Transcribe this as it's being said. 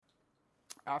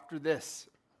After this,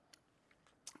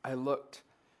 I looked,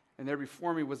 and there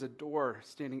before me was a door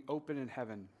standing open in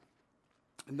heaven.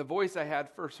 And the voice I had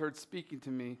first heard speaking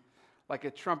to me like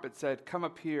a trumpet said, "Come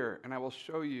up here, and I will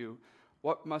show you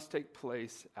what must take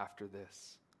place after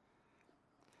this."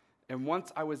 And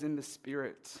once I was in the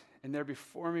Spirit, and there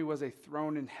before me was a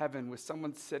throne in heaven with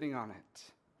someone sitting on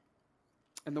it.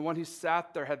 And the one who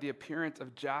sat there had the appearance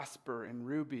of jasper and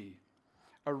ruby.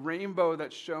 A rainbow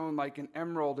that shone like an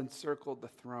emerald encircled the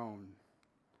throne.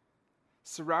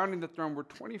 Surrounding the throne were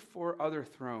 24 other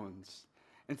thrones,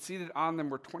 and seated on them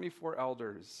were 24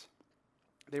 elders.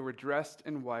 They were dressed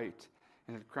in white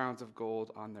and had crowns of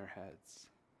gold on their heads.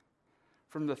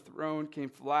 From the throne came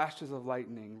flashes of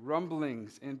lightning,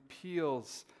 rumblings, and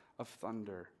peals of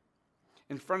thunder.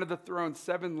 In front of the throne,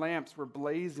 7 lamps were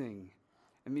blazing,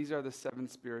 and these are the 7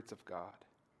 spirits of God.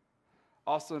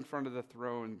 Also in front of the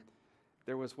throne,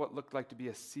 there was what looked like to be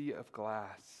a sea of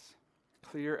glass,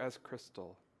 clear as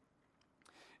crystal.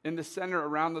 In the center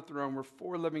around the throne were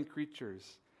 4 living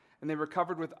creatures, and they were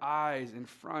covered with eyes in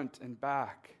front and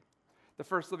back. The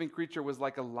first living creature was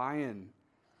like a lion.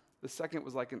 The second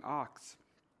was like an ox.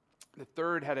 The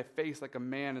third had a face like a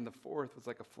man, and the fourth was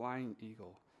like a flying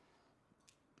eagle.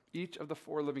 Each of the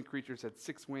 4 living creatures had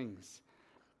 6 wings,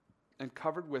 and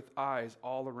covered with eyes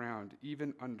all around,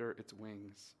 even under its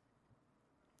wings.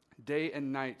 Day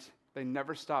and night, they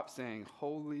never stopped saying,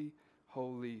 "Holy,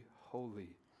 holy,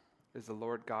 holy is the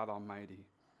Lord God Almighty,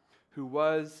 who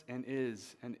was and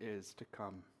is to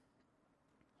come."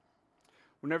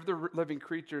 Whenever the living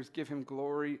creatures give him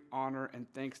glory, honor,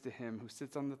 and thanks to him who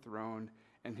sits on the throne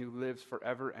and who lives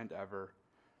forever and ever,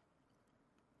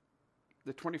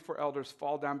 the 24 elders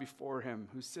fall down before him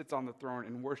who sits on the throne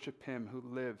and worship him who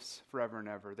lives forever and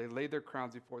ever. They lay their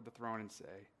crowns before the throne and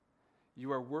say,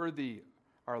 "You are worthy,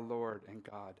 our Lord and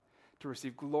God, to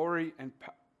receive glory and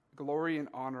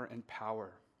honor and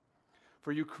power.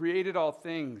 For you created all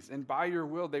things, and by your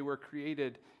will they were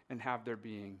created and have their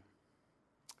being."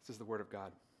 This is the word of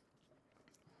God.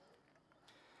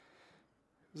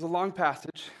 It's a long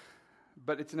passage,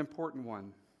 but it's an important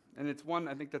one. And it's one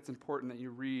I think that's important that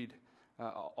you read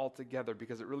all together,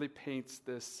 because it really paints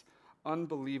this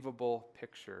unbelievable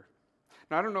picture.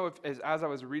 Now, I don't know if, as I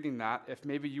was reading that, if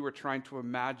maybe you were trying to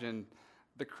imagine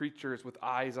the creatures with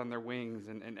eyes on their wings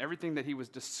and everything that he was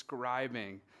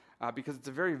describing, because it's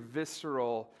a very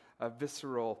visceral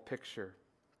picture.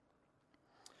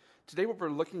 Today, what we're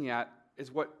looking at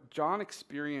is what John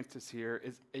experiences here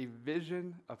is a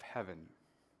vision of heaven.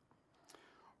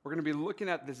 We're going to be looking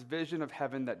at this vision of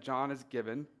heaven that John is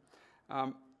given.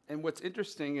 And what's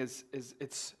interesting is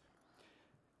it's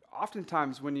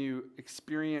oftentimes when you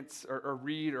experience or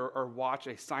read or watch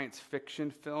a science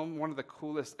fiction film, one of the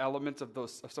coolest elements of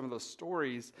some of those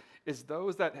stories is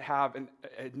those that have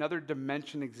another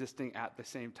dimension existing at the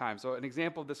same time. So an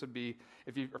example of this would be,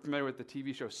 if you're familiar with the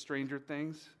TV show Stranger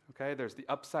Things, okay, there's the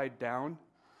Upside Down.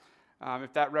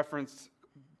 If that reference,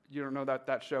 you don't know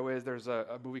that show is, there's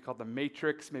a movie called The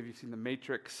Matrix. Maybe you've seen The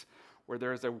Matrix, where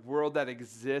there is a world that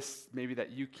exists, maybe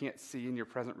that you can't see in your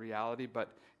present reality,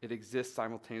 but it exists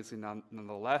simultaneously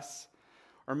nonetheless.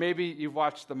 Or maybe you've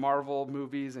watched the Marvel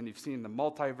movies and you've seen the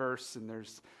multiverse, and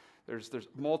there's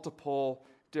multiple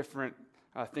different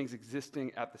things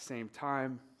existing at the same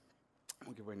time. I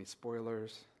won't give away any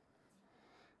spoilers.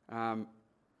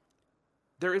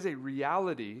 There is a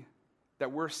reality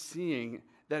that we're seeing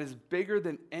that is bigger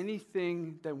than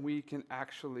anything that we can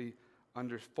actually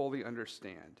fully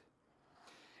understand.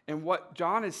 And what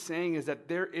John is saying is that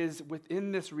there is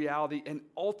within this reality an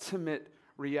ultimate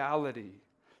reality,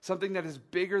 something that is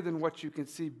bigger than what you can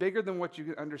see, bigger than what you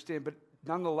can understand, but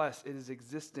nonetheless it is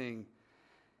existing.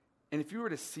 And if you were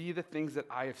to see the things that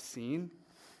I have seen,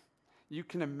 you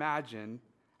can imagine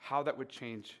how that would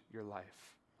change your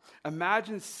life.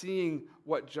 Imagine seeing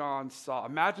what John saw.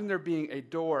 Imagine there being a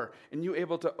door and you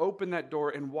able to open that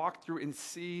door and walk through and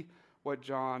see what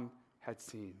John had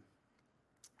seen.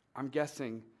 I'm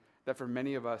guessing that for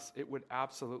many of us, it would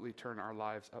absolutely turn our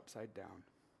lives upside down.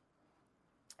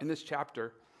 In this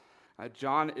chapter,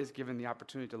 John is given the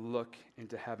opportunity to look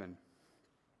into heaven,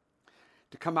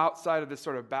 to come outside of this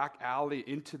sort of back alley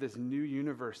into this new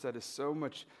universe that is so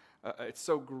much, it's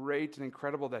so great and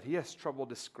incredible that he has trouble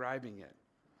describing it.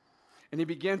 And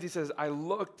he says, "I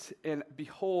looked, and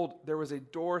behold, there was a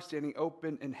door standing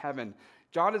open in heaven."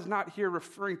 John is not here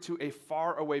referring to a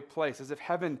far away place, as if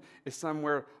heaven is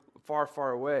somewhere far,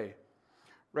 far away,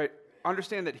 right?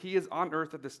 Understand that he is on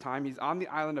earth at this time. He's on the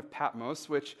island of Patmos,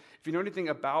 which, if you know anything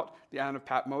about the island of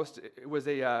Patmos, it was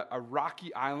a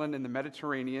rocky island in the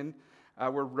Mediterranean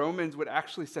where Romans would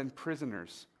actually send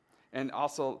prisoners. and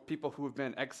also people who have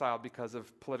been exiled because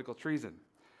of political treason.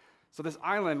 So this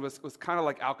island was kind of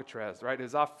like Alcatraz, right? It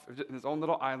was off in its own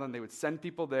little island. They would send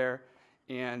people there,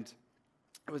 and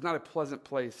it was not a pleasant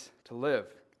place to live.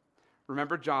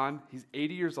 Remember John, he's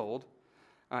 80 years old.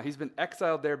 He's been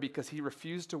exiled there because he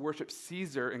refused to worship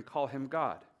Caesar and call him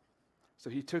God. So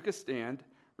he took a stand,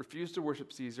 refused to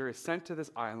worship Caesar, is sent to this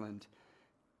island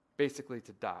basically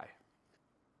to die.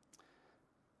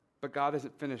 But God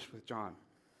isn't finished with John.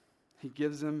 He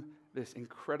gives him this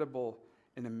incredible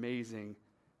and amazing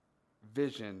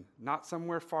vision, not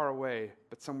somewhere far away,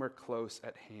 but somewhere close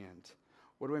at hand.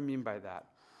 What do I mean by that?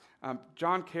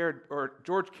 George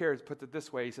Cairds puts it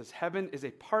this way. He says, heaven is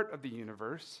a part of the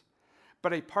universe,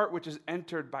 but a part which is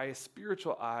entered by a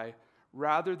spiritual eye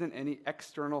rather than any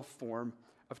external form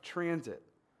of transit.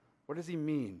 What does he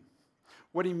mean?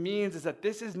 What he means is that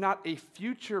this is not a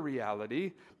future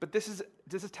reality, but this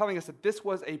is telling us that this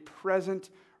was a present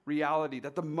reality,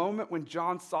 that the moment when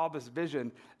John saw this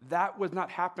vision, that was not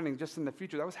happening just in the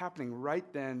future. That was happening right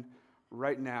then,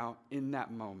 right now, in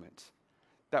that moment.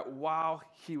 That while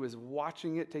he was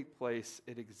watching it take place,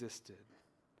 it existed.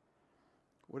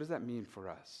 What does that mean for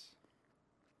us?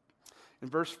 In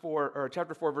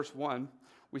chapter 4, verse 1,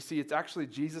 we see it's actually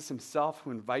Jesus himself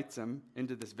who invites him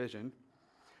into this vision.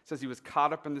 It says he was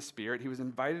caught up in the Spirit. He was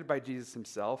invited by Jesus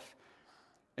himself.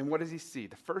 And what does he see?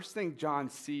 The first thing John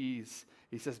sees,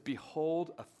 he says,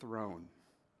 behold, a throne.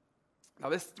 Now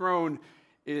this throne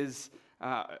is,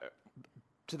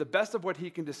 to the best of what he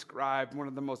can describe, one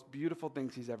of the most beautiful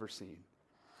things he's ever seen.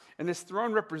 And this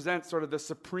throne represents sort of the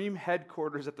supreme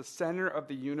headquarters at the center of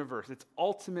the universe, its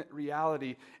ultimate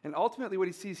reality. And ultimately what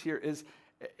he sees here is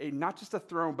not just a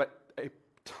throne, but a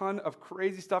ton of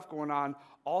crazy stuff going on,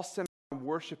 all centered on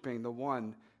worshiping the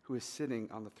one who is sitting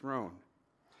on the throne.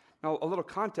 Now, a little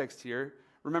context here.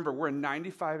 Remember, we're in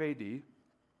 95 AD. Okay,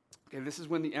 this is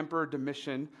when the Emperor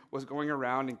Domitian was going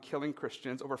around and killing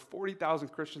Christians. Over 40,000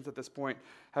 Christians at this point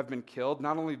have been killed.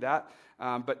 Not only that,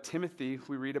 but Timothy,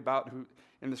 we read about, who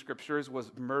in the scriptures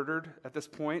was murdered at this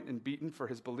point and beaten for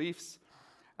his beliefs.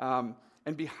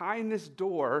 And behind this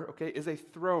door, okay, is a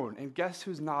throne. And guess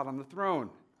who's not on the throne?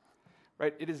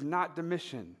 Right? It is not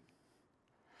Domitian.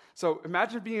 So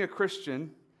imagine being a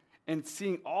Christian and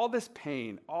seeing all this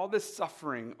pain, all this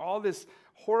suffering, all this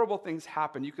horrible things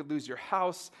happen. You could lose your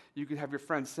house. You could have your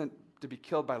friends sent to be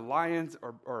killed by lions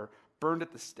or burned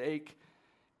at the stake.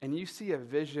 And you see a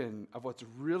vision of what's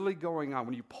really going on.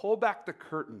 When you pull back the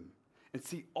curtain and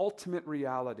see ultimate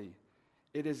reality,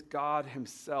 it is God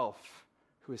himself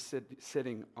who is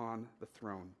sitting on the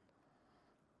throne.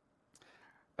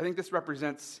 I think this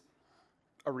represents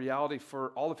a reality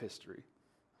for all of history.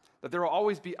 That there will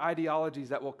always be ideologies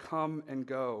that will come and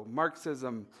go.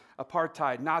 Marxism,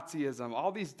 apartheid, Nazism,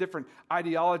 all these different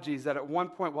ideologies that at one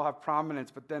point will have prominence,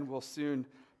 but then will soon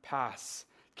pass.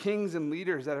 Kings and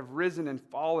leaders that have risen and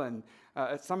fallen.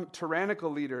 Some tyrannical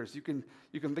leaders. You can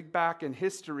look back in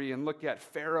history and look at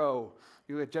Pharaoh.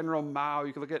 You look at General Mao.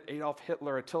 You can look at Adolf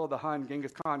Hitler, Attila the Hun,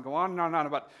 Genghis Khan. Go on and on and on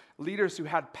about leaders who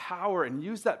had power and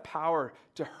used that power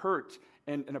to hurt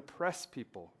and oppress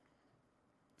people.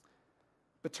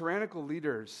 But tyrannical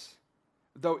leaders,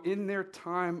 though in their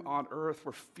time on earth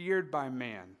were feared by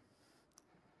man,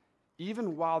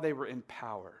 even while they were in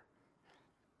power,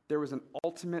 there was an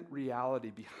ultimate reality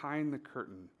behind the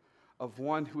curtain of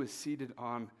one who is seated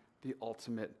on the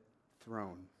ultimate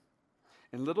throne.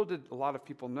 And little did a lot of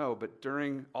people know, but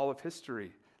during all of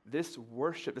history, this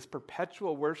worship, this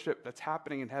perpetual worship that's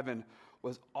happening in heaven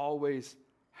was always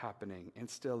happening and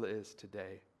still is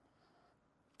today.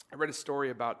 I read a story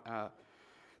about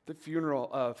the funeral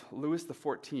of Louis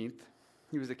XIV.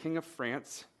 He was the king of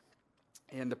France,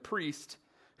 and the priest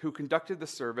who conducted the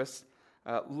service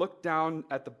looked down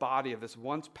at the body of this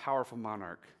once powerful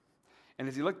monarch. And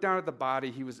as he looked down at the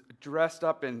body, he was dressed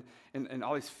up in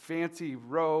all these fancy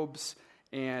robes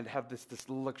and had this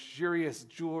luxurious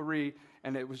jewelry,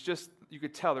 and it was just, you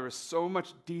could tell there was so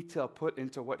much detail put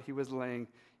into what he was laying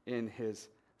in his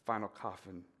final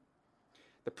coffin.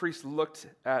 The priest looked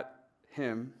at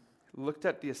him, looked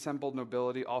at the assembled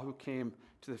nobility, all who came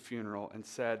to the funeral, and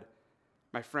said,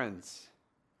 "My friends,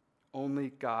 only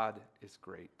God is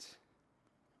great."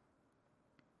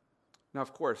 Now,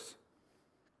 of course,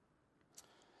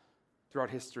 throughout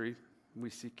history, we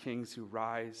see kings who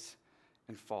rise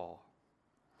and fall.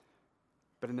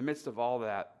 But in the midst of all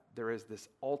that, there is this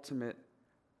ultimate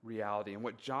reality. And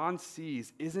what John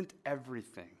sees isn't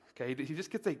everything. Okay, he just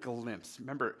gets a glimpse.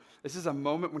 Remember, this is a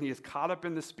moment when he is caught up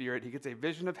in the Spirit. He gets a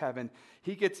vision of heaven.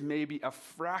 He gets maybe a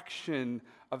fraction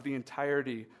of the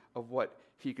entirety of what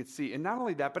he could see. And not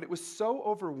only that, but it was so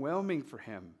overwhelming for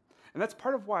him And that's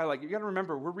part of why, you got to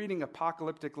remember, we're reading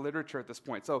apocalyptic literature at this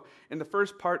point. So in the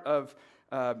first part of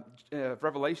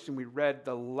Revelation, we read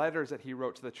the letters that he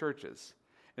wrote to the churches.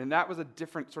 And that was a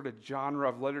different sort of genre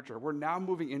of literature. We're now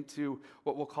moving into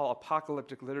what we'll call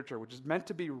apocalyptic literature, which is meant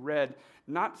to be read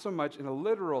not so much in a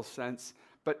literal sense,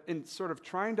 but in sort of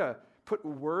trying to put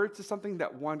words to something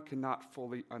that one cannot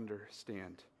fully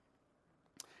understand.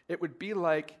 It would be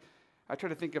like, I try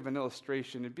to think of an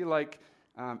illustration, it'd be like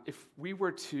if we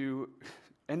were to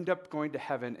end up going to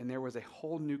heaven and there was a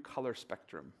whole new color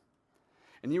spectrum,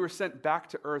 and you were sent back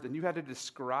to earth and you had to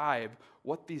describe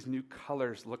what these new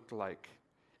colors looked like.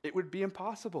 It would be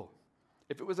impossible.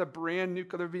 If it was a brand new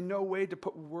color, there would be no way to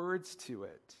put words to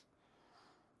it.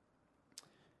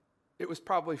 It was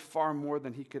probably far more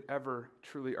than he could ever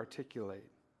truly articulate.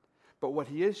 But what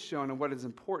he is shown and what is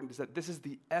important is that this is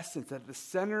the essence, at the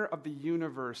center of the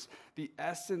universe, the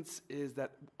essence is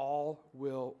that all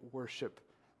will worship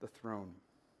the throne.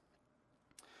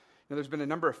 Now, there's been a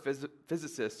number of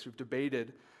physicists who've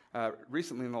debated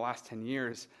recently in the last 10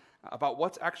 years about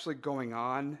what's actually going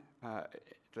on.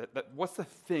 What's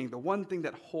the one thing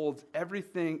that holds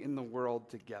everything in the world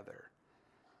together?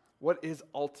 What is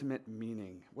ultimate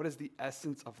meaning? What is the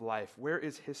essence of life? Where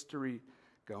is history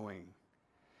going?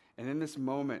 And in this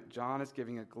moment, John is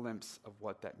giving a glimpse of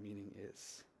what that meaning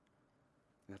is.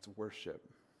 And that's worship.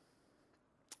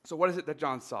 So what is it that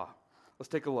John saw? Let's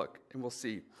take a look and we'll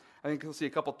see. I think we'll see a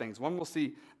couple things. One, we'll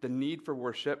see the need for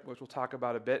worship, which we'll talk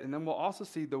about a bit. And then we'll also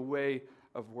see the way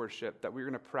of worship that we're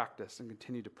going to practice and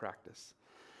continue to practice.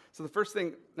 So the first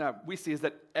thing we see is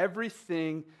that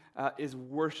everything is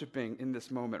worshiping in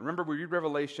this moment. Remember, we read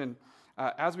Revelation.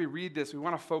 As we read this, we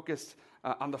want to focus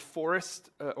on the forest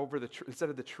instead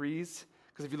of the trees,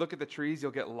 because if you look at the trees,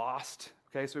 you'll get lost.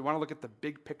 Okay, so we want to look at the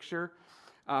big picture.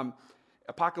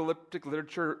 Apocalyptic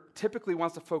literature typically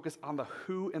wants to focus on the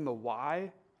who and the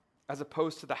why, as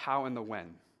opposed to the how and the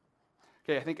when.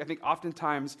 Okay, I think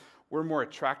oftentimes we're more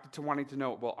attracted to wanting to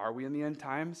know, well, are we in the end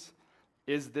times?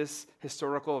 Is this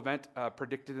historical event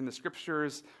predicted in the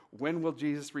scriptures? When will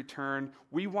Jesus return?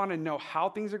 We want to know how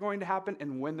things are going to happen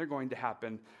and when they're going to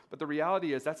happen. But the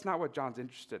reality is that's not what John's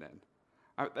interested in.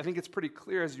 I think it's pretty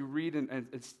clear as you read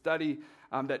and study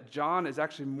that John is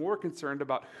actually more concerned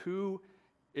about who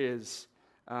it's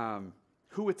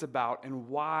about and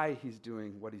why he's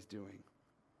doing what he's doing.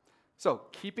 So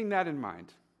keeping that in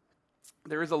mind,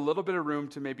 there is a little bit of room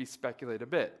to maybe speculate a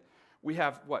bit. We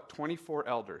have, 24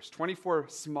 elders, 24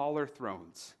 smaller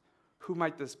thrones. Who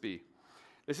might this be?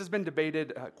 This has been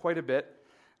debated quite a bit,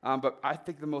 but I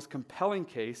think the most compelling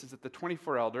case is that the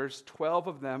 24 elders, 12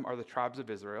 of them are the tribes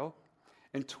of Israel,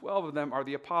 and 12 of them are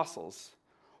the apostles.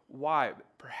 Why?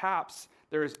 Perhaps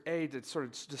there is to sort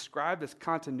of describe this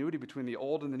continuity between the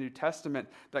Old and the New Testament,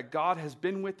 that God has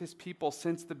been with his people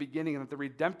since the beginning, and that the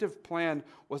redemptive plan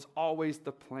was always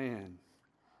the plan.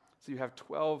 So you have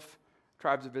 12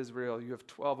 tribes of Israel, you have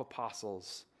 12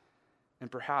 apostles,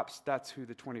 and perhaps that's who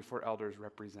the 24 elders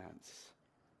represents.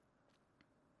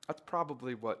 That's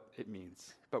probably what it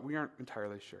means, but we aren't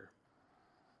entirely sure.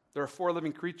 There are 4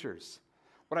 living creatures.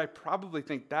 What I probably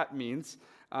think that means,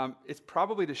 it's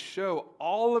probably to show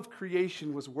all of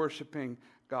creation was worshiping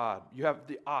God. You have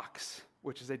the ox,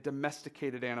 which is a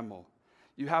domesticated animal.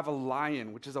 You have a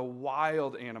lion, which is a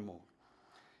wild animal.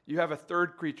 You have a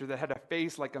third creature that had a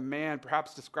face like a man,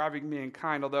 perhaps describing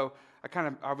mankind, although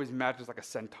I always imagine it's like a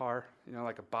centaur,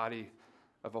 like a body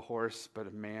of a horse, but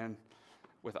a man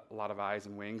with a lot of eyes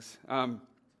and wings. And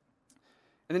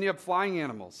then you have flying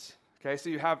animals. Okay, so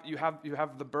you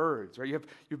have the birds, right?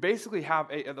 You basically have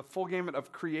the full gamut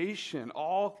of creation.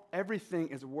 Everything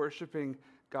is worshiping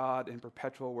God in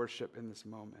perpetual worship in this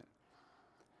moment.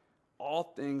 All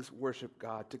things worship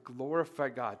God, to glorify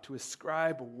God, to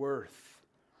ascribe worth.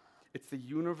 It's the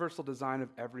universal design of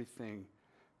everything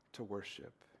to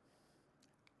worship.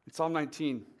 In Psalm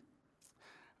 19,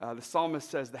 the psalmist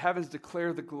says, "The heavens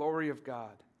declare the glory of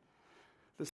God.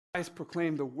 The skies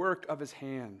proclaim the work of his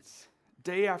hands.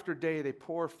 Day after day they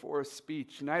pour forth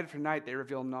speech. Night after night they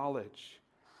reveal knowledge.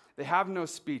 They have no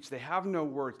speech. They have no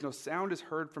words. No sound is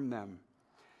heard from them.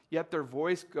 Yet their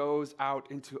voice goes out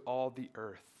into all the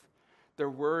earth. Their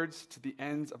words to the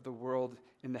ends of the world.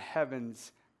 In the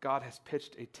heavens God has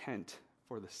pitched a tent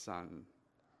for the sun."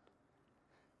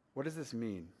 What does this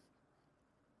mean?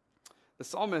 The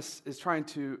psalmist is trying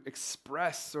to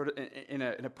express sort of in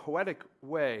a poetic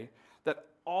way that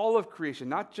all of creation,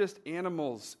 not just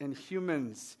animals and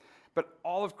humans, but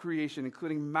all of creation,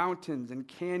 including mountains and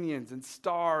canyons and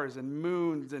stars and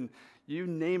moons and you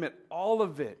name it, all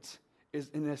of it is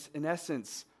in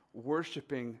essence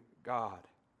worshiping God.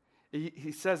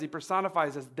 He says, he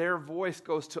personifies as their voice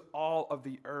goes to all of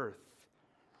the earth.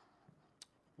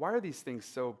 Why are these things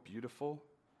so beautiful?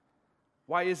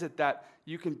 Why is it that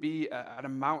you can be at a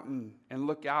mountain and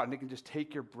look out and it can just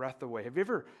take your breath away? Have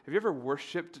you ever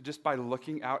worshiped just by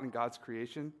looking out in God's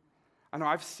creation? I know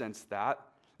I've sensed that.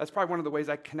 That's probably one of the ways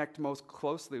I connect most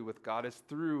closely with God is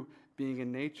through being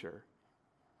in nature.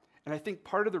 And I think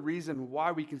part of the reason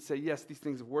why we can say, yes, these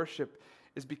things worship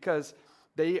is because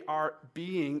they are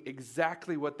being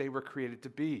exactly what they were created to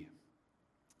be.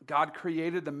 God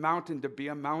created the mountain to be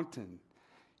a mountain.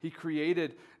 He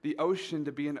created the ocean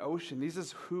to be an ocean. This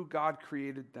is who God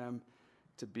created them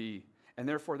to be. And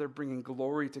therefore, they're bringing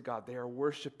glory to God. They are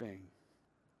worshiping.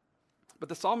 But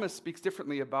the psalmist speaks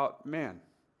differently about man.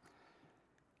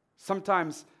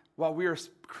 Sometimes, while we are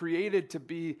created to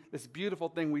be this beautiful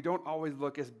thing, we don't always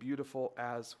look as beautiful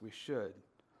as we should.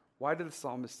 Why did the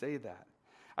psalmist say that?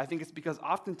 I think it's because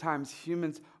oftentimes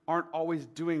humans aren't always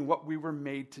doing what we were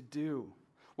made to do,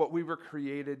 what we were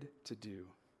created to do.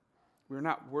 We're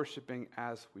not worshiping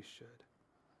as we should.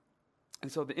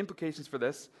 And so the implications for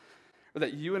this are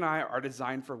that you and I are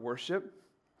designed for worship.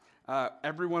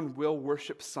 Everyone will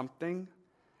worship something.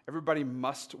 Everybody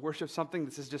must worship something.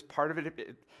 This is just part of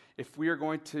it. If we are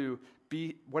going to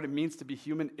be what it means to be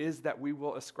human, is that we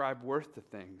will ascribe worth to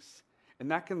things.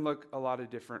 And that can look a lot of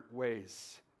different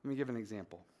ways. Let me give an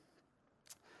example.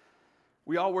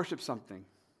 We all worship something.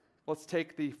 Let's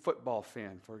take the football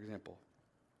fan, for example.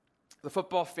 The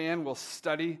football fan will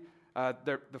study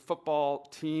the football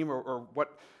team or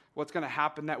what's going to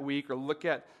happen that week, or look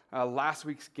at last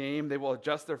week's game. They will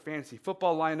adjust their fantasy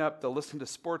football lineup. They'll listen to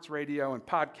sports radio and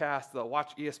podcasts. They'll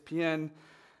watch ESPN.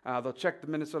 They'll check the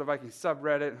Minnesota Vikings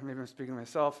subreddit. Maybe I'm speaking to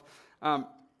myself. And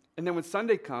then when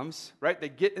Sunday comes, right, they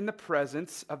get in the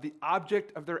presence of the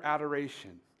object of their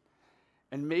adoration.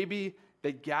 And maybe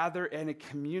they gather in a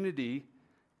community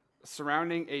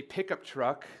surrounding a pickup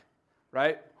truck,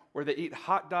 right, where they eat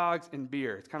hot dogs and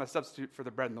beer. It's kind of a substitute for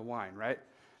the bread and the wine, right?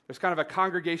 There's kind of a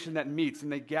congregation that meets,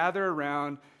 and they gather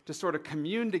around to sort of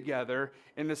commune together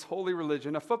in this holy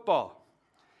religion of football.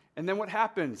 And then what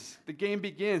happens? The game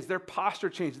begins. Their posture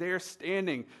changes. They are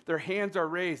standing. Their hands are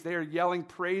raised. They are yelling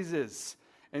praises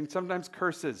and sometimes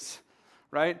curses,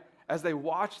 right? As they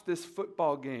watch this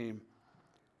football game.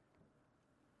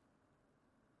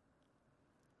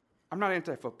 I'm not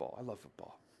anti-football. I love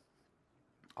football.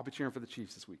 I'll be cheering for the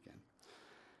Chiefs this weekend.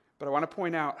 But I want to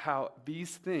point out how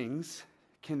these things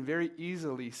can very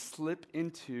easily slip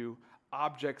into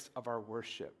objects of our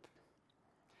worship.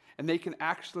 And they can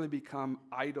actually become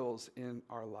idols in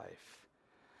our life.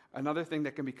 Another thing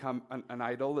that can become an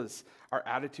idol is our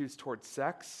attitudes towards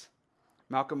sex.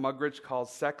 Malcolm Muggeridge calls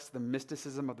sex the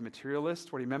mysticism of the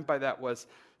materialist. What he meant by that was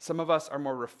some of us are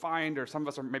more refined, or some of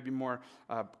us are maybe more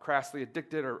crassly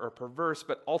addicted or perverse,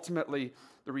 but ultimately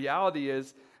the reality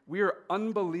is we are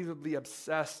unbelievably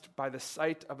obsessed by the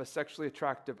sight of a sexually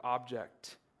attractive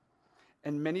object.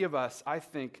 And many of us, I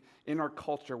think, in our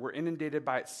culture, we're inundated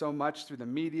by it so much through the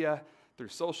media, through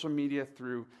social media,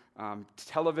 through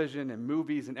television and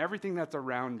movies and everything that's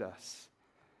around us.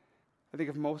 I think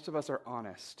if most of us are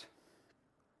honest,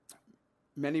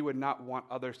 many would not want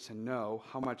others to know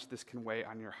how much this can weigh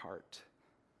on your heart.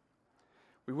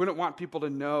 We wouldn't want people to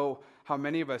know how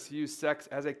many of us use sex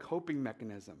as a coping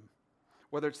mechanism,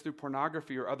 whether it's through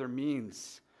pornography or other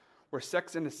means, where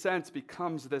sex, in a sense,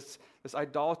 becomes this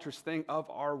idolatrous thing of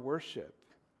our worship.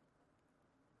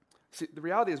 See, the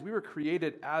reality is we were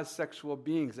created as sexual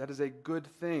beings. That is a good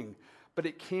thing. But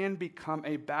it can become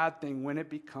a bad thing when it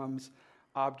becomes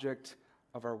object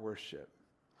of our worship.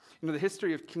 You know, the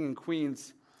history of king and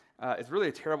queens is really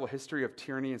a terrible history of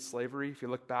tyranny and slavery, if you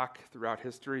look back throughout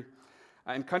history.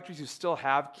 In countries who still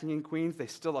have king and queens, they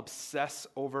still obsess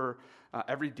over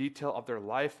every detail of their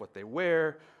life, what they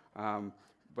wear,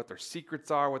 what their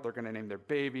secrets are, what they're going to name their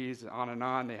babies, and on and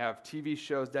on. They have TV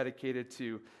shows dedicated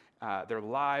to their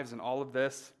lives and all of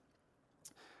this.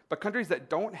 But countries that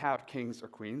don't have kings or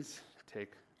queens,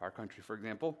 take our country, for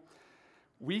example,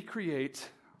 we create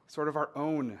sort of our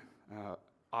own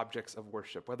objects of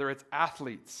worship, whether it's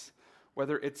athletes,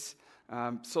 whether it's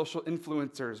social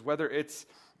influencers, whether it's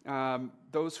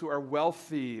those who are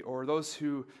wealthy or those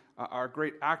who are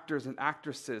great actors and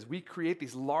actresses. We create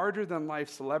these larger-than-life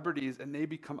celebrities, and they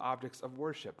become objects of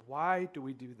worship. Why do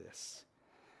we do this?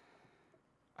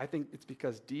 I think it's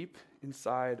because deep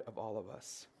inside of all of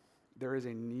us, there is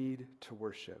a need to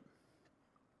worship.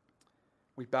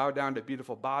 We bow down to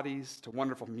beautiful bodies, to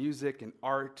wonderful music and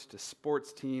art, to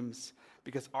sports teams,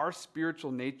 because our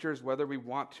spiritual natures, whether we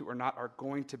want to or not, are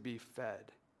going to be fed.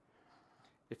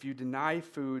 If you deny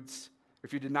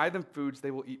them foods, they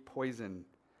will eat poison.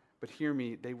 but hear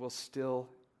me, they will still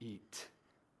eat.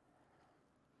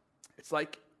 It's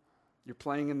like you're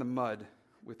playing in the mud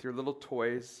with your little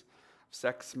toys of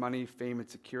sex, money, fame, and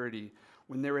security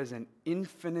when there is an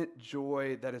infinite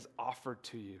joy that is offered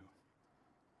to you.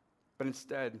 But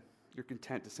instead, you're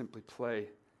content to simply play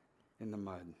in the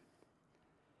mud.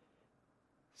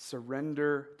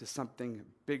 Surrender to something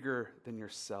bigger than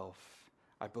yourself,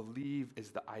 I believe,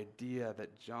 is the idea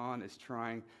that John is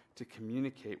trying to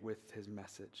communicate with his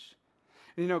message.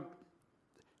 And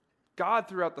God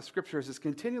throughout the scriptures is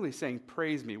continually saying,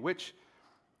 praise me, which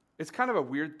is kind of a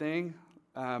weird thing.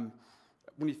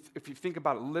 If you think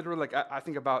about it literally, like I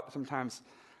think about sometimes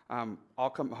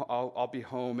I'll be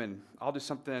home and I'll do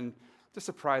something to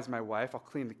surprise my wife. I'll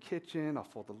clean the kitchen, I'll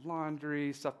fold the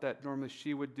laundry, stuff that normally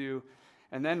she would do.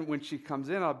 And then when she comes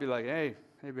in, I'll be like, hey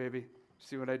baby,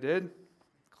 see what I did?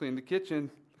 Clean the kitchen,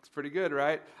 looks pretty good,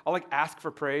 right? I'll ask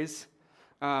for praise.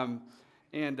 I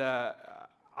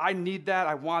need that,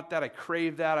 I want that, I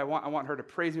crave that, I want her to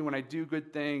praise me when I do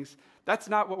good things. That's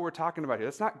not what we're talking about here.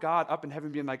 That's not God up in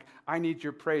heaven being like, I need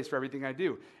your praise for everything I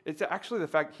do. It's actually the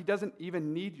fact he doesn't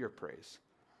even need your praise.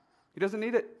 He doesn't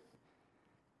need it.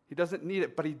 He doesn't need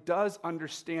it, but he does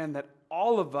understand that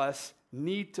all of us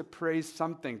need to praise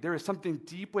something. There is something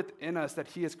deep within us that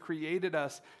he has created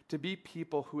us to be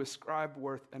people who ascribe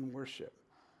worth and worship.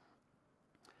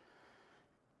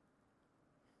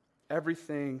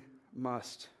 Everything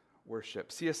must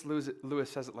worship. C.S. Lewis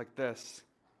says it like this,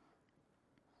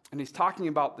 and he's talking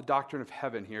about the doctrine of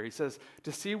heaven here. He says,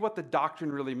 to see what the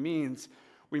doctrine really means,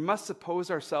 we must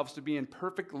suppose ourselves to be in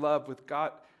perfect love with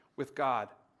God,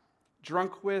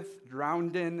 drunk with,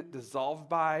 drowned in, dissolved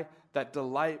by that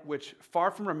delight which,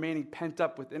 far from remaining pent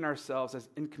up within ourselves as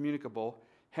incommunicable,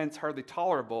 hence hardly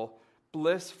tolerable,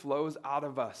 bliss flows out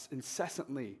of us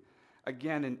incessantly,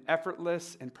 again in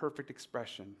effortless and perfect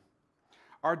expression.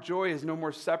 Our joy is no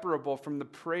more separable from the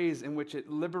praise in which it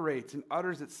liberates and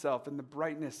utters itself, and the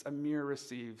brightness a mirror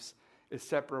receives is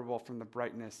separable from the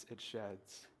brightness it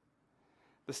sheds.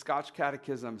 The Scotch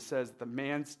Catechism says the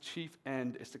man's chief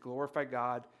end is to glorify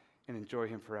God and enjoy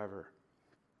him forever.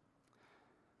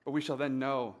 But we shall then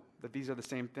know that these are the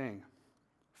same thing.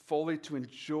 Fully to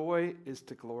enjoy is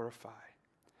to glorify.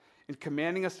 In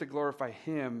commanding us to glorify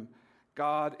him,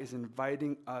 God is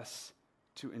inviting us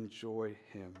to enjoy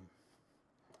him.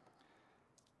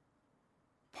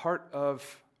 Part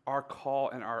of our call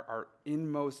and our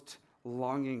inmost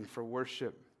longing for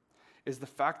worship is the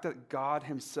fact that God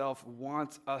himself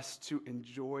wants us to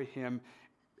enjoy him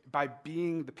by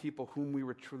being the people whom we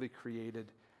were truly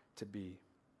created to be.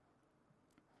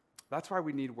 That's why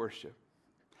we need worship.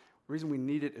 The reason we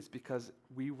need it is because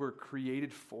we were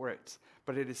created for it,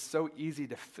 but it is so easy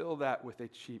to fill that with a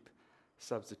cheap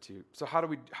substitute. So how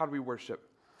do we worship?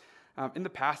 In the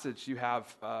passage, you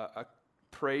have a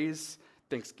praise,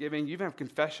 thanksgiving. You even have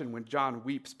confession when John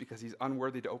weeps because he's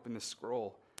unworthy to open the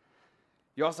scroll.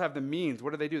 You also have the means.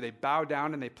 What do? They bow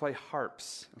down and they play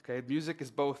harps. Okay, music is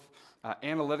both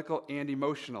analytical and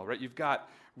emotional, right? You've got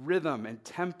rhythm and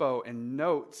tempo and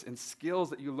notes and skills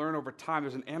that you learn over time.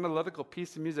 There's an analytical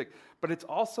piece of music, but it's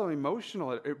also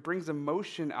emotional. It brings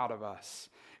emotion out of us.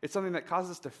 It's something that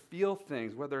causes us to feel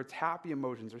things, whether it's happy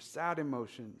emotions or sad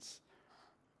emotions.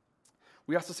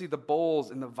 We also see the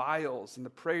bowls and the vials and the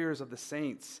prayers of the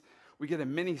saints. We get a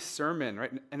mini sermon,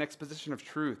 right? An exposition of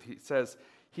truth. He says,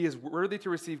 he is worthy to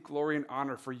receive glory and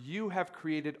honor, for you have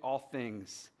created all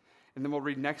things. And then we'll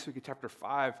read next week in chapter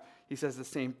 5, he says the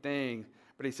same thing,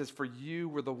 but he says, for you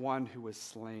were the one who was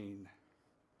slain.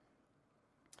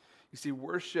 You see,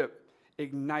 worship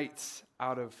ignites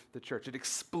out of the church. It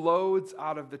explodes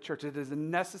out of the church. It is a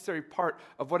necessary part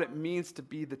of what it means to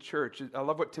be the church. I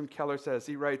love what Tim Keller says.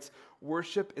 He writes,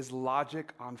 worship is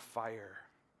logic on fire.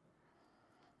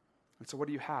 And so what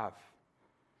do you have?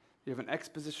 You have an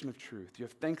exposition of truth. You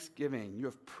have thanksgiving. You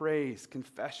have praise,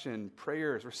 confession,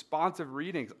 prayers, responsive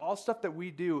readings, all stuff that we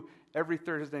do every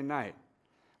Thursday night.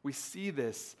 We see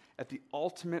this at the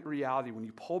ultimate reality. When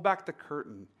you pull back the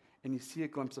curtain and you see a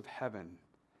glimpse of heaven,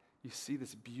 you see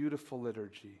this beautiful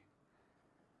liturgy.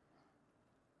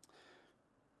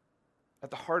 At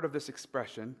the heart of this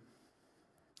expression,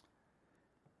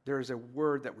 there is a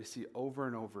word that we see over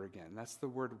and over again. That's the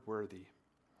word worthy.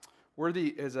 Worthy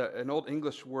is an Old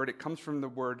English word. It comes from the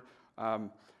word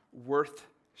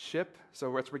worthship.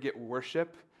 So that's where we get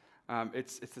worship.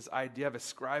 It's this idea of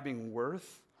ascribing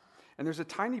worth. And there's a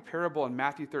tiny parable in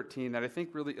Matthew 13 that I think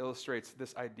really illustrates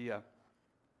this idea.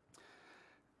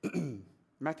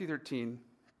 Matthew 13,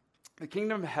 the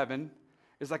kingdom of heaven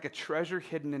is like a treasure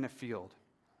hidden in a field.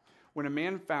 When a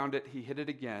man found it, he hid it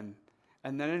again,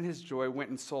 and then in his joy went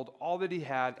and sold all that he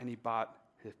had, and he bought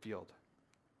field.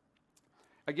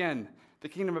 Again, the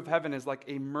kingdom of heaven is like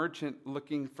a merchant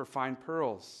looking for fine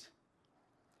pearls.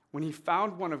 When he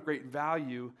found one of great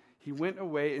value, he went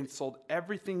away and sold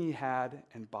everything he had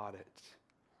and bought it.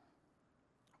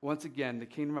 Once again, the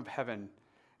kingdom of heaven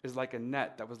is like a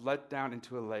net that was let down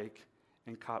into a lake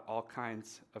and caught all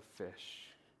kinds of fish.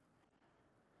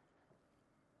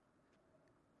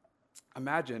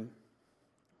 Imagine,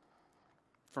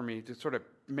 for me, to sort of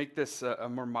make this a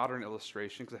more modern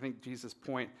illustration, because I think Jesus'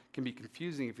 point can be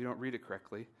confusing if you don't read it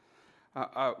correctly.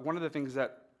 One of the things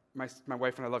that my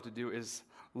wife and I love to do is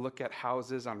look at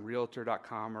houses on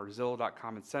Realtor.com or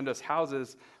Zillow.com and send us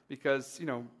houses because,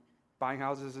 buying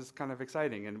houses is kind of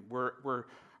exciting, and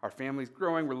our family's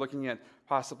growing. We're looking at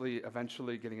possibly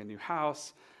eventually getting a new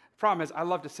house. Problem is, I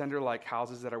love to send her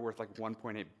houses that are worth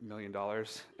 $1.8 million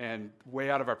and way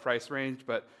out of our price range,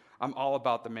 but I'm all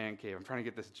about the man cave. I'm trying to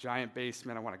get this giant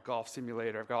basement. I want a golf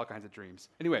simulator. I've got all kinds of dreams.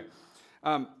 Anyway,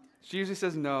 she usually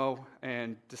says no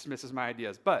and dismisses my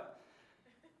ideas. But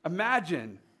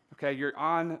imagine, okay, you're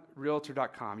on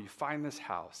Realtor.com. You find this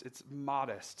house. It's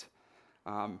modest.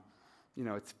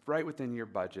 It's right within your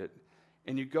budget.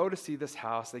 And you go to see this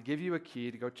house. They give you a key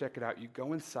to go check it out. You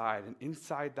go inside, and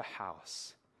inside the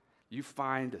house, you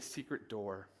find a secret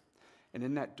door, and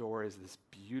in that door is this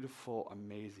beautiful,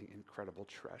 amazing, incredible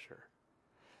treasure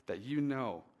that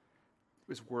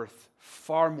is worth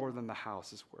far more than the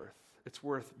house is worth. It's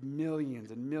worth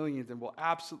millions and millions and will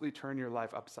absolutely turn your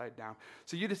life upside down.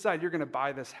 So you decide you're going to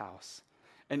buy this house.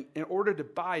 And in order to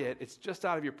buy it, it's just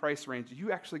out of your price range.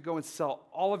 You actually go and sell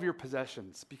all of your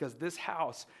possessions because this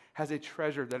house has a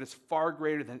treasure that is far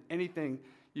greater than anything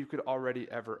you could already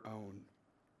ever own.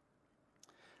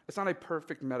 It's not a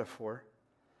perfect metaphor,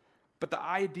 but the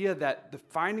idea that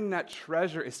finding that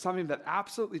treasure is something that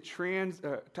absolutely changes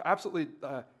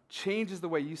the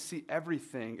way you see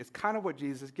everything is kind of what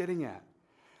Jesus is getting at.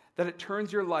 That it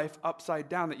turns your life upside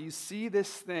down, that you see this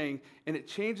thing and it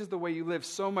changes the way you live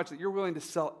so much that you're willing to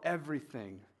sell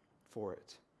everything for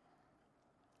it.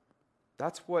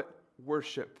 That's what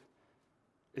worship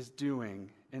is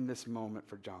doing in this moment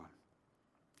for John.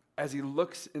 As he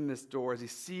looks in this door, as he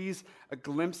sees a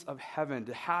glimpse of heaven,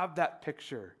 to have that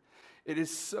picture, it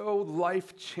is so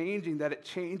life-changing that it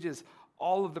changes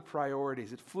all of the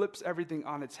priorities. It flips everything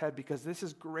on its head because this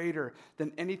is greater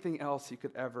than anything else he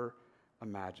could ever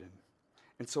imagine.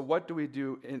 And so what do we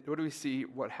do? What do we see?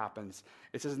 What happens?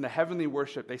 It says in the heavenly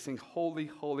worship, they sing, "Holy,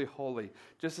 holy, holy,"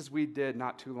 just as we did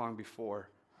not too long before.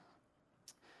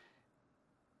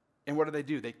 And what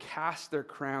do? They cast their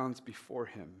crowns before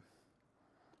him.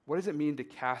 What does it mean to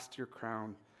cast your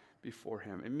crown before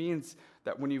him? It means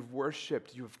that when you've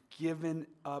worshiped, you've given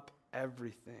up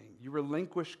everything. You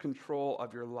relinquish control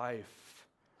of your life.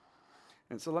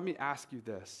 And so let me ask you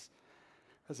this.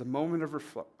 As a moment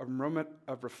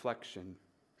of reflection,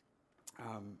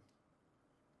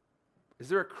 is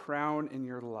there a crown in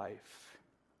your life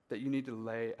that you need to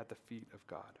lay at the feet of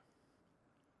God?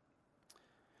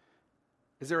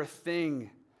 Is there a thing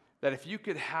that if you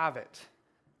could have it,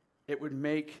 it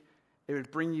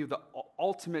would bring you the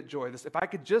ultimate joy? If I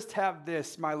could just have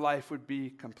this, my life would be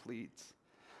complete.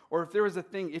 Or if there was a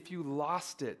thing, if you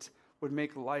lost it, would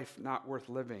make life not worth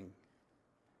living.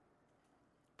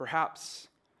 Perhaps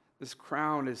this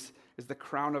crown is the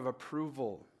crown of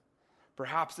approval.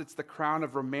 Perhaps it's the crown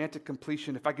of romantic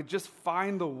completion. If I could just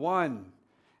find the one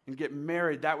and get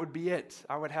married, that would be it.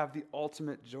 I would have the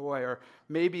ultimate joy. Or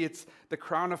maybe it's the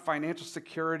crown of financial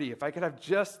security. If I could have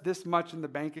just this much in the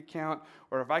bank account,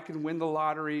 or if I can win the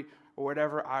lottery or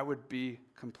whatever, I would be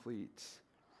complete.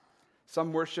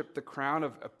 Some worship the crown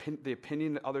of the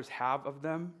opinion that others have of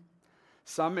them.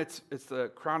 Some, it's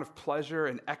the crown of pleasure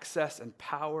and excess and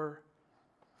power.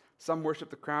 Some worship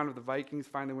the crown of the Vikings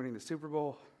finally winning the Super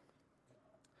Bowl.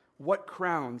 What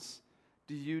crowns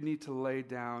do you need to lay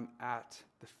down at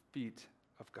the feet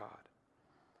of God?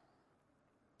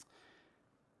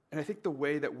 And I think the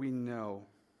way that we know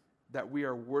that we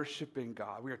are worshiping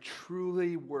God, we are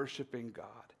truly worshiping God,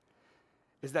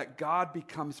 is that God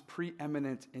becomes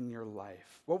preeminent in your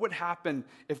life. What would happen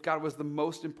if God was the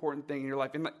most important thing in your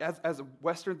life? And as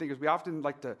Western thinkers, we often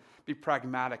like to be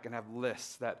pragmatic and have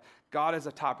lists that God is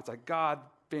a top. It's like God,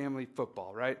 family,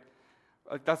 football, right?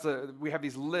 We have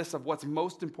these lists of what's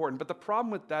most important. But the problem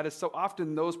with that is so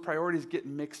often those priorities get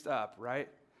mixed up, right?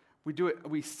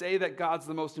 We say that God's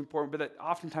the most important, but that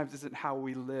oftentimes isn't how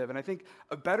we live. And I think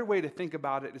a better way to think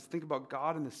about it is think about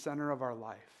God in the center of our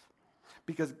life.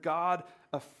 Because God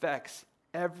affects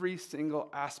every single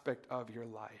aspect of your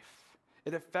life.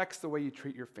 It affects the way you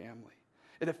treat your family.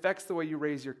 It affects the way you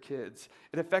raise your kids.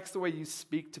 It affects the way you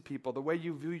speak to people, the way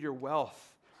you view your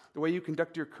wealth. the way you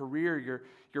conduct your career,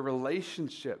 your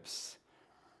relationships.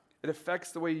 It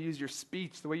affects the way you use your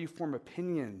speech, the way you form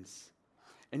opinions.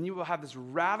 And you will have this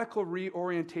radical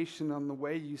reorientation on the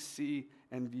way you see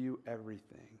and view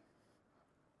everything.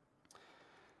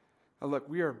 Now look,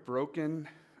 we are broken,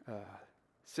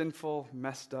 sinful,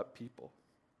 messed up people.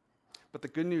 But the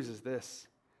good news is this: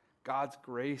 God's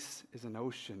grace is an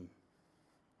ocean.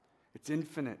 It's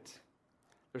infinite.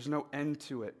 There's no end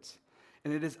to it.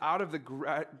 And it is out of the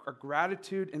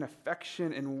gratitude and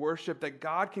affection and worship that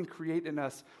God can create in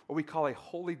us what we call a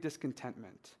holy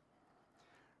discontentment.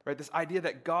 Right? This idea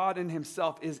that God in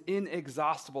himself is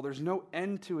inexhaustible. There's no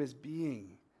end to his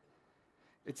being.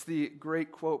 It's the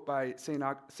great quote by St.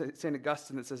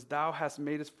 Augustine that says, "Thou hast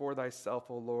made us for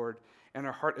thyself, O Lord, and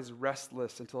our heart is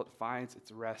restless until it finds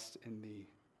its rest in thee."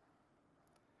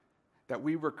 That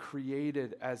we were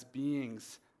created as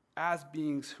beings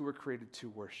who were created to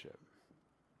worship.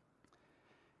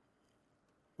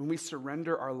 When we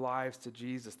surrender our lives to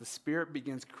Jesus, the Spirit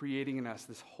begins creating in us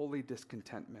this holy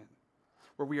discontentment,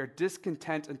 where we are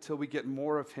discontent until we get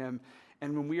more of him.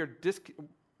 And when we are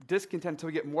discontent until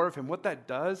we get more of him, what that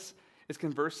does is,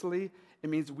 conversely, it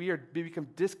means we become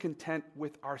discontent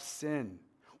with our sin.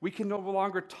 We can no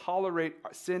longer tolerate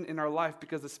sin in our life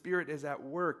because the Spirit is at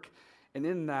work. And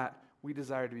in that, we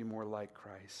desire to be more like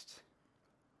Christ.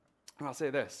 And I'll say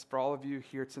this, for all of you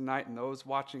here tonight and those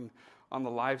watching on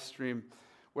the live stream,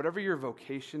 whatever your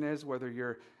vocation is, whether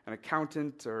you're an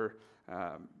accountant or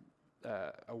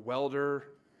a welder,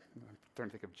 I'm trying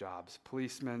to think of jobs,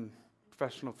 policeman,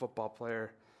 professional football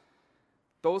player,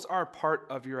 those are part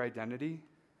of your identity.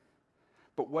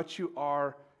 But what you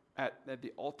are at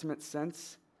the ultimate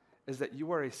sense is that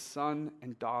you are a son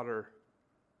and daughter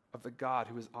of the God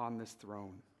who is on this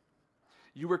throne.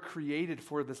 You were created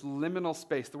for this liminal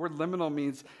space. The word liminal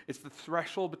means it's the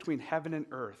threshold between heaven and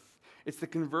earth. It's the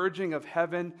converging of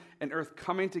heaven and earth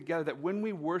coming together, that when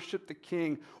we worship the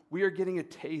King, we are getting a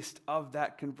taste of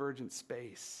that convergent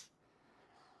space.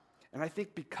 And I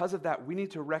think because of that, we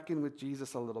need to reckon with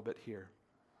Jesus a little bit here.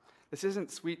 This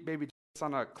isn't sweet baby Jesus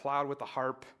on a cloud with a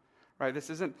harp, right? This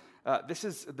is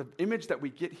the image that we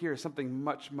get here is something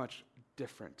much, much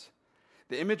different.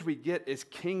 The image we get is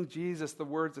King Jesus, the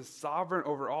words is sovereign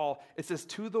over all. It says,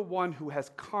 to the one who has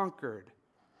conquered.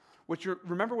 Which,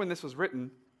 remember when this was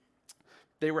written,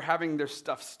 they were having their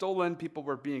stuff stolen. People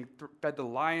were being fed to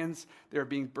lions. They were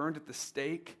being burned at the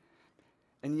stake.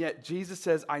 And yet Jesus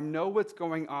says, I know what's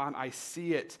going on. I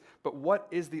see it. But what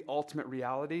is the ultimate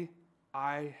reality?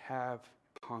 I have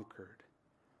conquered.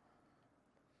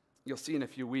 You'll see in a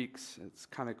few weeks. It's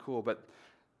kind of cool. But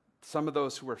some of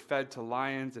those who were fed to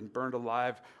lions and burned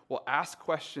alive will ask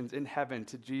questions in heaven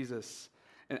to Jesus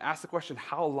and ask the question,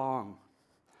 how long?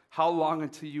 How long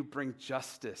until you bring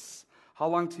justice? How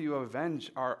long till you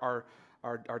avenge our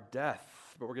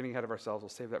death? But we're getting ahead of ourselves. We'll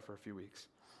save that for a few weeks.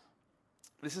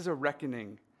 This is a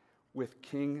reckoning with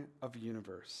King of the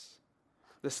universe.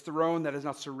 This throne that is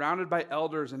now surrounded by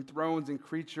elders and thrones and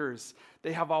creatures.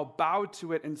 They have all bowed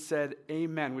to it and said,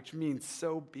 amen, which means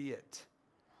so be it.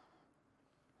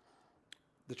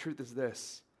 The truth is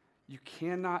this: you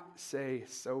cannot say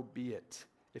so be it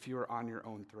if you are on your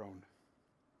own throne.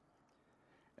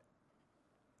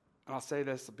 And I'll say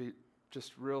this, I'll be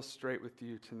just real straight with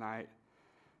you tonight.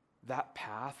 That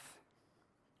path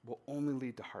will only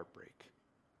lead to heartbreak.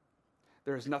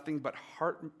 There is nothing but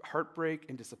heartbreak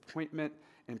and disappointment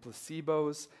and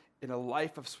placebos in a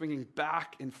life of swinging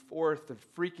back and forth and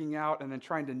freaking out and then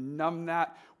trying to numb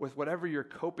that with whatever your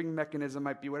coping mechanism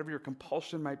might be, whatever your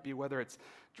compulsion might be, whether it's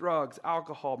drugs,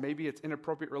 alcohol, maybe it's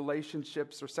inappropriate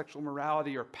relationships or sexual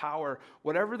morality or power,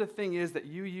 whatever the thing is that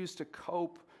you use to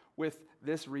cope with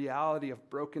this reality of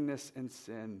brokenness and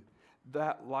sin,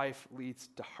 that life leads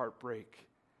to heartbreak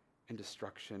and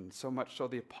destruction. So much so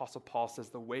the Apostle Paul says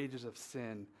the wages of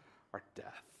sin are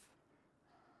death.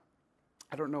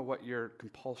 I don't know what your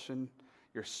compulsion,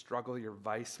 your struggle, your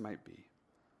vice might be.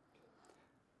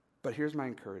 But here's my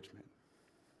encouragement.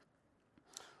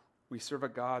 We serve a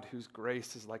God whose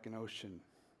grace is like an ocean.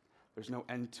 There's no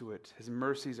end to it. His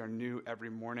mercies are new every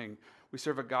morning. We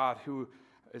serve a God who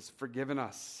has forgiven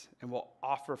us and will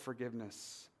offer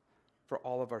forgiveness for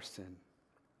all of our sin.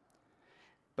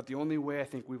 But the only way I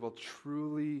think we will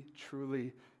truly,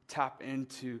 truly tap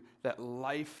into that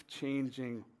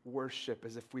life-changing worship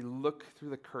is if we look through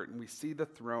the curtain, we see the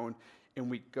throne, and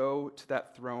we go to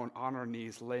that throne on our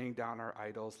knees, laying down our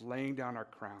idols, laying down our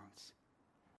crowns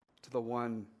to the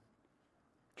one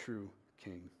true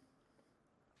King.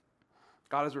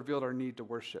 God has revealed our need to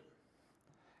worship.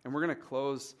 And we're going to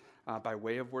close by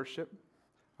way of worship.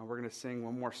 We're going to sing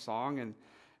one more song, and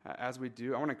as we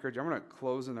do, I want to encourage you. I'm going to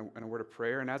close in a word of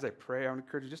prayer. And as I pray, I want to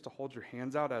encourage you just to hold your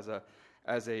hands out as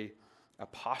a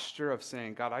posture of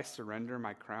saying, God, I surrender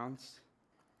my crowns.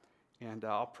 And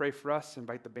I'll pray for us,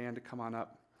 invite the band to come on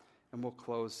up, and we'll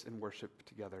close in worship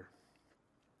together.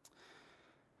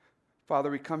 Father,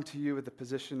 we come to you with the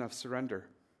position of surrender.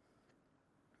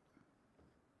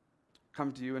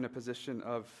 Come to you in a position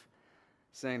of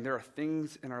saying there are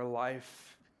things in our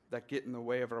life that get in the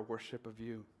way of our worship of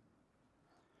you.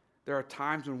 There are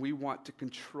times when we want to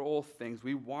control things.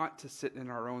 We want to sit in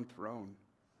our own throne.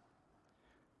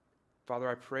 Father,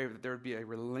 I pray that there would be a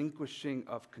relinquishing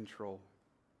of control.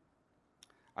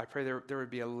 I pray there would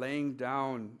be a laying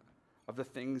down of the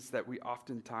things that we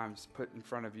oftentimes put in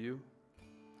front of you,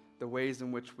 the ways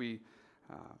in which we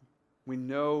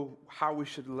know how we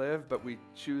should live, but we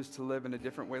choose to live in a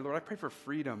different way. Lord, I pray for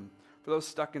freedom. For those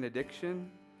stuck in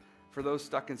addiction, for those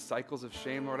stuck in cycles of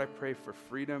shame, Lord, I pray for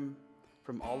freedom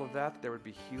from all of that there would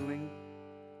be healing.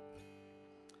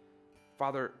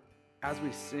 Father, as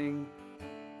we sing,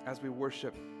 as we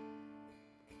worship,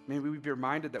 may we be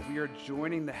reminded that we are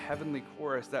joining the heavenly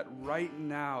chorus that right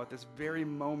now, at this very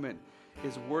moment,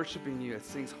 is worshiping you. It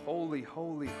sings, holy,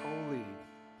 holy, holy.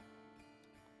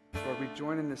 Lord, we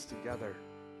join in this together.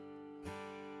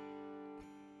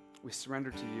 We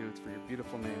surrender to you. It's for your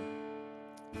beautiful name.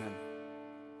 Amen.